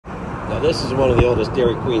Now this is one of the oldest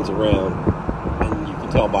Dairy Queens around, and you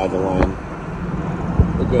can tell by the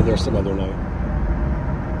line. We'll go there some other night.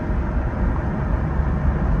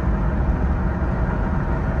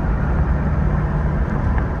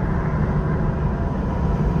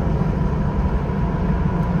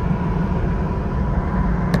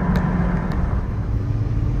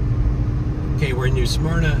 Okay, we're in New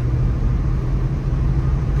Smyrna,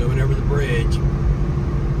 going over the bridge.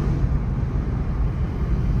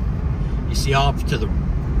 You see off to the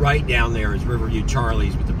right down there is Riverview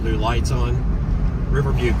Charlie's with the blue lights on.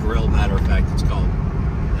 Riverview Grill, matter of fact, it's called.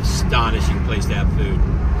 Astonishing place to have food.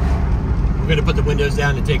 We're going to put the windows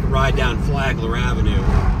down and take a ride down Flagler Avenue.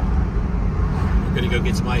 We're going to go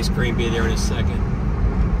get some ice cream, be there in a second.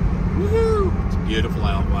 Woohoo! It's beautiful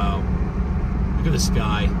out, wow. Look at the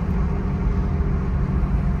sky.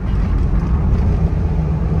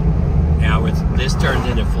 Now this turns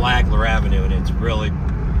into Flagler Avenue, and it's really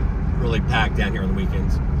packed down here on the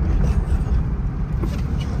weekends. I'm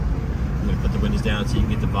going to put the windows down so you can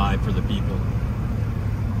get the vibe for the people.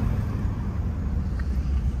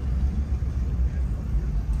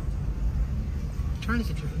 I'm trying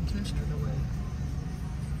to get your contestant away.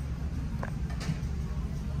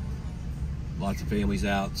 Lots of families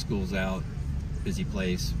out, schools out, busy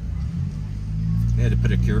place. They had to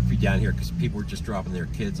put a curfew down here because people were just dropping their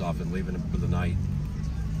kids off and leaving them for the night.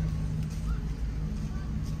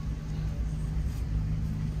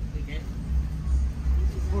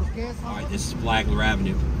 Alright, this is Flagler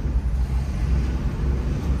Avenue.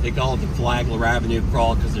 They call it the Flagler Avenue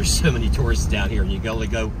crawl because there's so many tourists down here, and you can only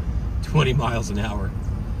go 20 miles an hour.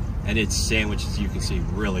 And it's sandwiched, as you can see,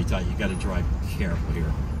 really tight. You got to drive careful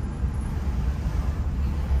here.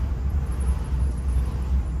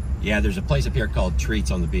 Yeah, there's a place up here called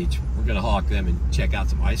Treats on the Beach. We're gonna hawk them and check out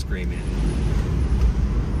some ice cream.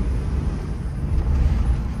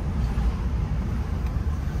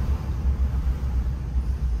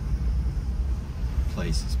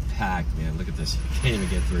 Place is packed, man. Look at this. You can't even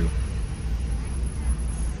get through.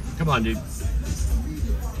 Come on, dude.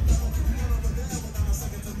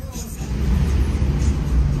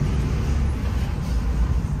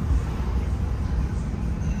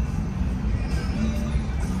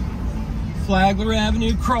 Flagler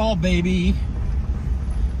Avenue crawl, baby.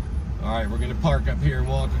 All right, we're gonna park up here and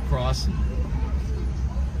walk across.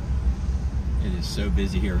 It is so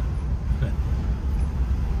busy here.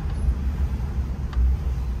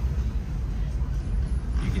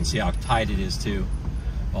 You can see how tight it is too.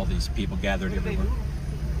 All these people gathered everywhere.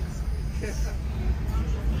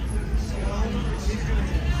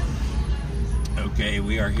 Okay,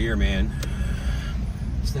 we are here, man.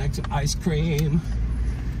 Snag some ice cream.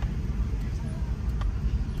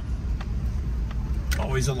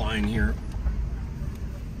 Always a line here.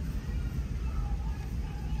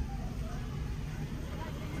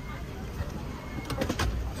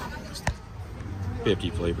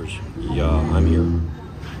 $50 flavors. Yeah, I'm here.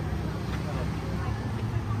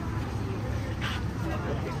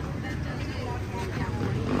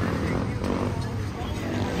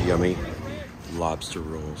 Yummy lobster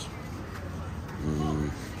rolls.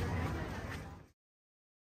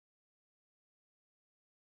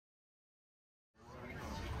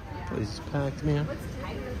 Place is packed, man.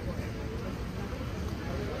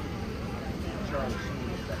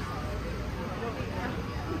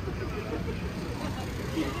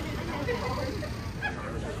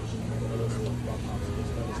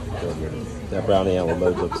 That brownie almond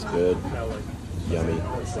mode looks good. Yummy.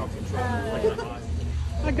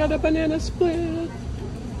 I got a banana split.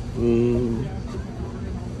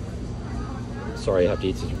 Sorry I have to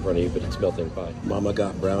eat this in front of you, but it's melting pie. Mama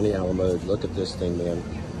got brownie a la mode. Look at this thing, man.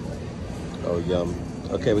 Oh, yum.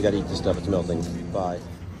 Okay, we gotta eat this stuff. It's melting. Bye.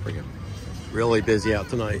 Really busy out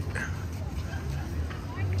tonight.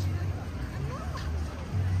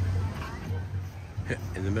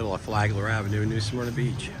 In the middle of Flagler Avenue in New Smyrna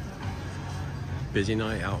Beach. Busy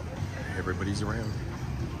night out. Everybody's around.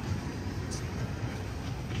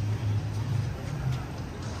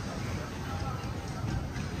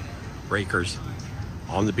 Breakers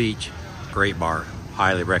on the beach. Great bar.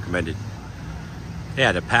 Highly recommended. They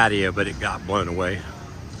had a patio, but it got blown away.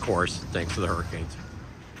 Of course, thanks to the hurricanes.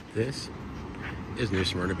 This is New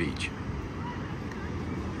Smyrna Beach.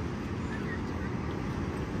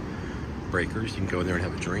 Breakers, you can go in there and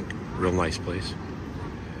have a drink. Real nice place.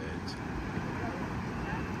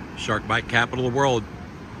 Shark bite capital of the world,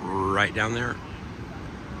 right down there.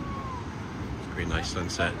 Pretty nice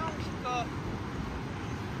sunset. A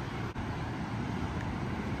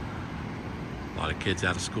lot of kids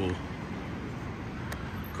out of school.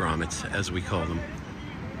 Grommets, as we call them.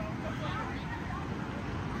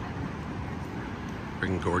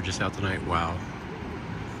 Freaking gorgeous out tonight. Wow.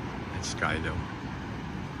 That sky though.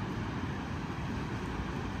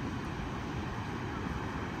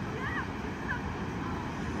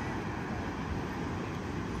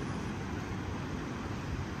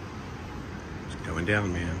 It's going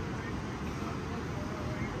down, man.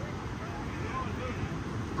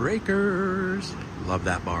 Breakers. Love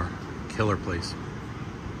that bar. Killer place.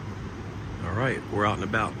 All right, we're out and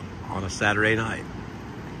about on a Saturday night.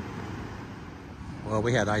 Well,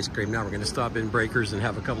 we had ice cream. Now we're going to stop in Breakers and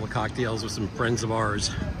have a couple of cocktails with some friends of ours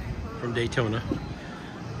from Daytona.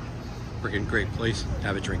 Freaking great place.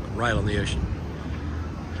 Have a drink right on the ocean.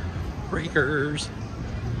 Breakers.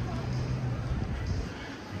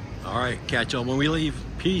 All right, catch y'all when we leave.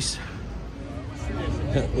 Peace.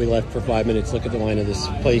 We left for 5 minutes. Look at the line of this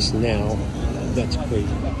place now. That's crazy.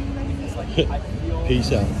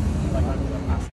 Peace out.